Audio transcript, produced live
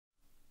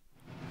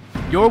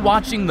You're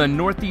watching the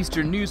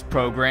Northeastern News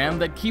program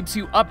that keeps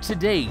you up to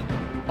date,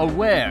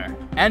 aware,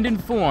 and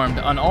informed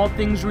on all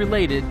things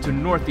related to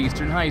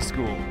Northeastern High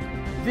School.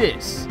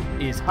 This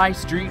is High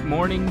Street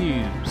Morning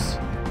News.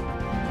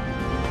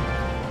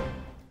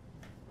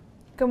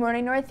 Good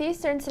morning,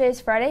 Northeastern. Today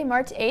is Friday,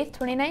 March 8th,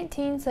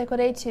 2019, Cycle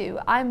Day 2.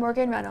 I'm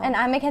Morgan Reynolds. And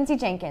I'm Mackenzie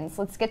Jenkins.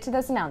 Let's get to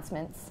those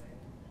announcements.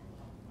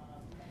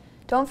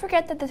 Don't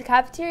forget that the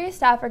cafeteria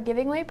staff are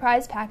giving away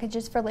prize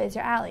packages for Laser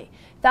Alley,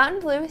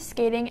 Fountain Blue,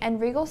 skating, and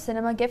Regal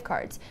Cinema gift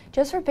cards,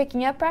 just for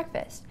picking up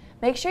breakfast.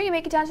 Make sure you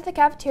make it down to the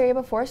cafeteria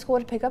before school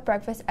to pick up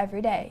breakfast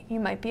every day.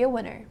 You might be a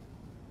winner.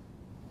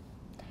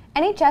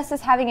 NHS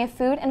is having a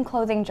food and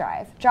clothing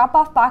drive.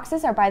 Drop-off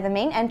boxes are by the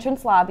main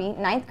entrance lobby,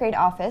 9th grade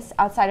office,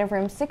 outside of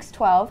room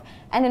 612,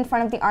 and in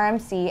front of the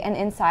RMC and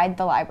inside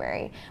the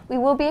library. We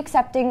will be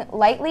accepting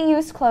lightly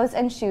used clothes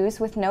and shoes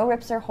with no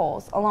rips or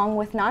holes, along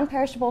with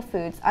non-perishable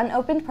foods,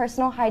 unopened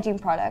personal hygiene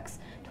products,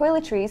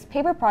 toiletries,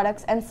 paper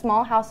products, and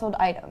small household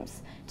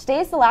items.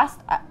 Today is the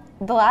last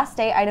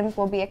day items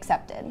will be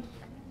accepted.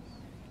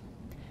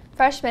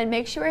 Freshmen,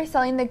 make sure you're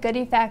selling the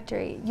Goodie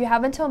Factory. You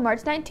have until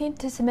March 19th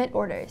to submit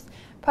orders.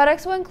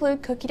 Products will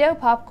include cookie dough,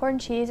 popcorn,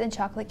 cheese, and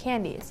chocolate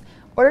candies.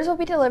 Orders will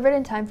be delivered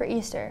in time for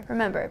Easter.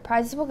 Remember,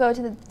 prizes will go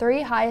to the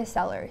 3 highest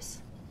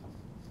sellers.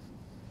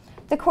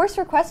 The course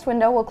request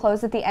window will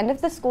close at the end of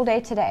the school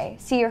day today.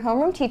 See your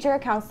homeroom teacher or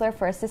counselor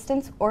for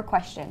assistance or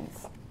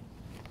questions.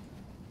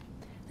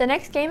 The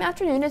next game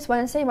afternoon is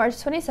Wednesday, March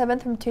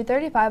 27th from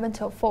 2:35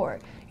 until 4.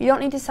 You don't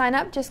need to sign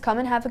up, just come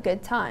and have a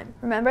good time.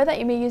 Remember that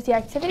you may use the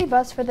activity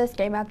bus for this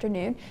game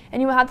afternoon,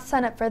 and you will have to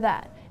sign up for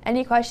that.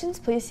 Any questions,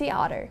 please see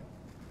Otter.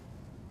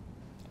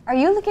 Are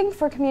you looking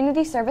for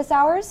community service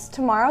hours?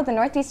 Tomorrow, the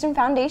Northeastern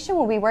Foundation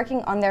will be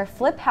working on their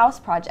Flip House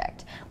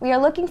project. We are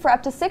looking for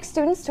up to 6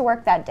 students to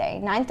work that day,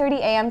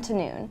 9:30 a.m. to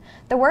noon.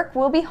 The work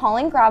will be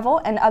hauling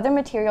gravel and other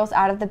materials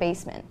out of the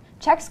basement.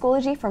 Check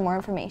Schoology for more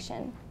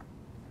information.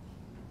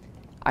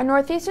 Our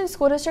Northeastern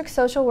School District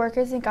social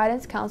workers and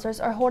guidance counselors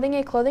are holding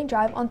a clothing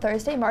drive on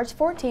Thursday, March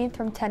 14th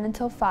from 10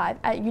 until 5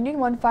 at Union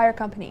 1 Fire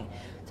Company.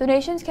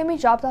 Donations can be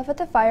dropped off at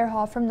the fire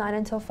hall from 9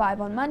 until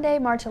 5 on Monday,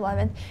 March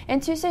 11th,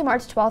 and Tuesday,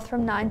 March 12th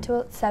from 9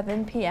 to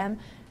 7 p.m.,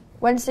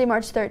 Wednesday,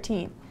 March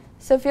 13th.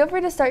 So feel free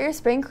to start your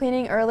spring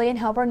cleaning early and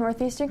help our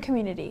Northeastern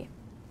community.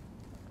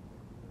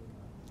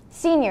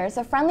 Seniors,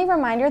 a friendly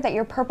reminder that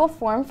your purple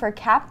form for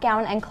cap,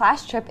 gown, and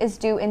class trip is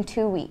due in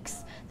 2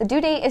 weeks. The due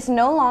date is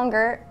no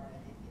longer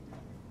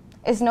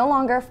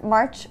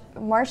March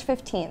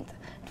 15th.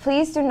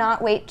 Please do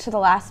not wait to the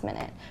last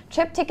minute.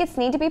 Trip tickets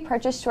need to be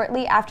purchased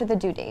shortly after the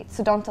due date,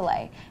 so don't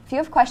delay. If you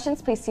have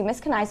questions, please see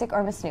Ms. Kanizik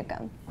or Ms.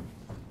 Newcomb.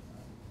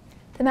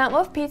 The Mount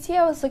Wolf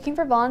PTO is looking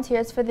for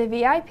volunteers for the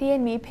VIP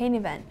and Me paint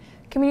event.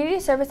 Community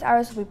service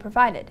hours will be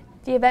provided.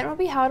 The event will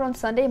be held on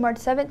Sunday, March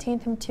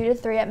 17th from 2 to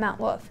 3 at Mount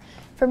Wolf.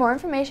 For more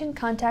information,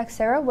 contact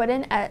Sarah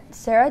Wooden at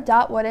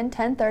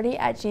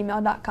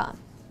sarah.wooden1030@gmail.com.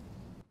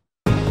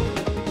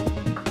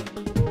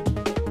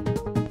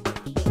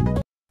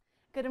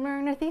 Good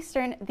morning,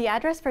 Northeastern. The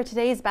address for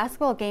today's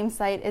basketball game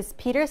site is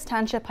Peters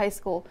Township High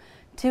School,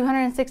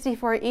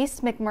 264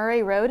 East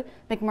McMurray Road,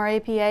 McMurray,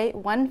 PA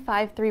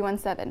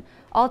 15317.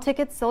 All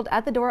tickets sold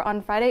at the door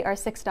on Friday are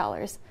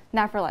 $6.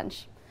 Now for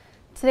lunch.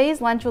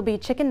 Today's lunch will be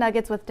chicken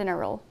nuggets with dinner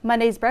roll.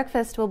 Monday's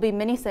breakfast will be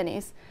mini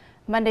Cinnies.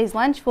 Monday's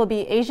lunch will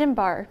be Asian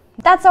bar.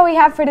 That's all we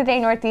have for today,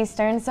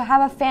 Northeastern, so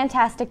have a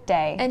fantastic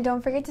day. And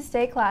don't forget to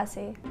stay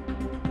classy.